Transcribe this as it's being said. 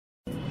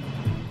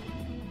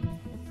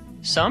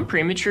Some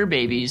premature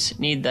babies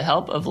need the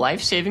help of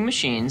life-saving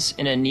machines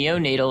in a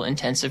neonatal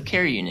intensive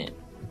care unit.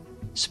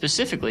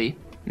 Specifically,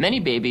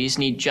 many babies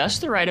need just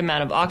the right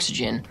amount of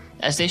oxygen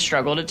as they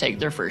struggle to take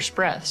their first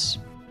breaths.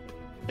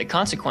 The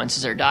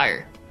consequences are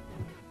dire.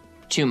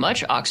 Too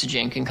much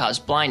oxygen can cause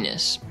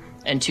blindness,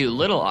 and too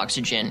little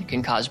oxygen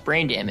can cause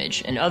brain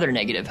damage and other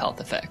negative health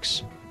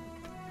effects.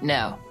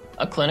 Now,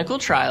 a clinical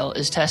trial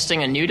is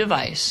testing a new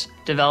device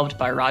developed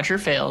by Roger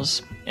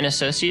Fales, an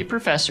associate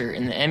professor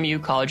in the MU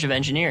College of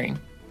Engineering,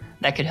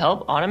 that could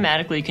help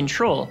automatically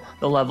control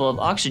the level of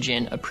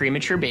oxygen a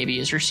premature baby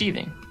is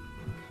receiving.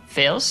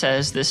 Fales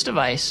says this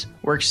device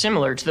works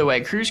similar to the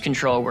way cruise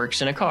control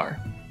works in a car.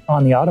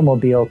 On the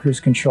automobile, cruise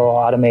control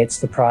automates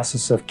the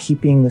process of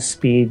keeping the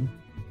speed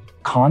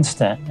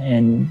constant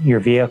in your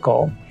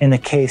vehicle. In the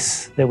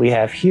case that we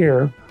have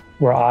here,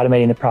 we're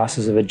automating the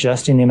process of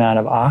adjusting the amount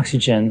of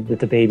oxygen that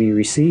the baby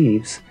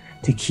receives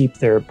to keep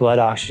their blood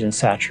oxygen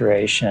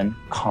saturation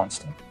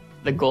constant.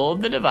 The goal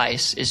of the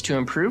device is to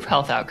improve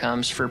health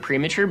outcomes for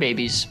premature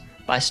babies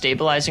by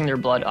stabilizing their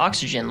blood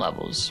oxygen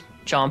levels.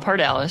 John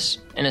Pardalis,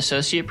 an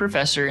associate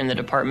professor in the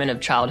Department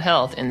of Child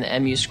Health in the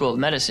MU School of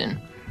Medicine,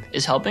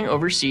 is helping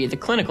oversee the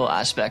clinical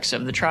aspects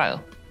of the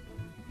trial.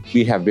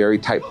 We have very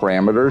tight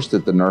parameters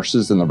that the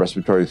nurses and the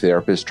respiratory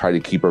therapists try to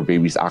keep our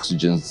baby's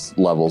oxygen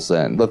levels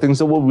in. The things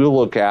that we'll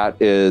look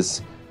at is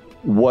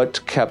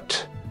what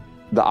kept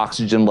the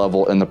oxygen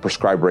level in the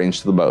prescribed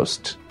range the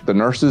most, the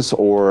nurses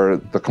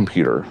or the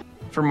computer.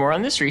 For more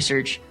on this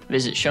research,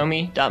 visit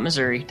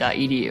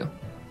showme.missouri.edu.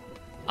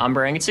 I'm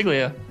Brian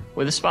Gatsiglio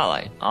with a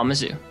spotlight on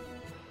Mizzou.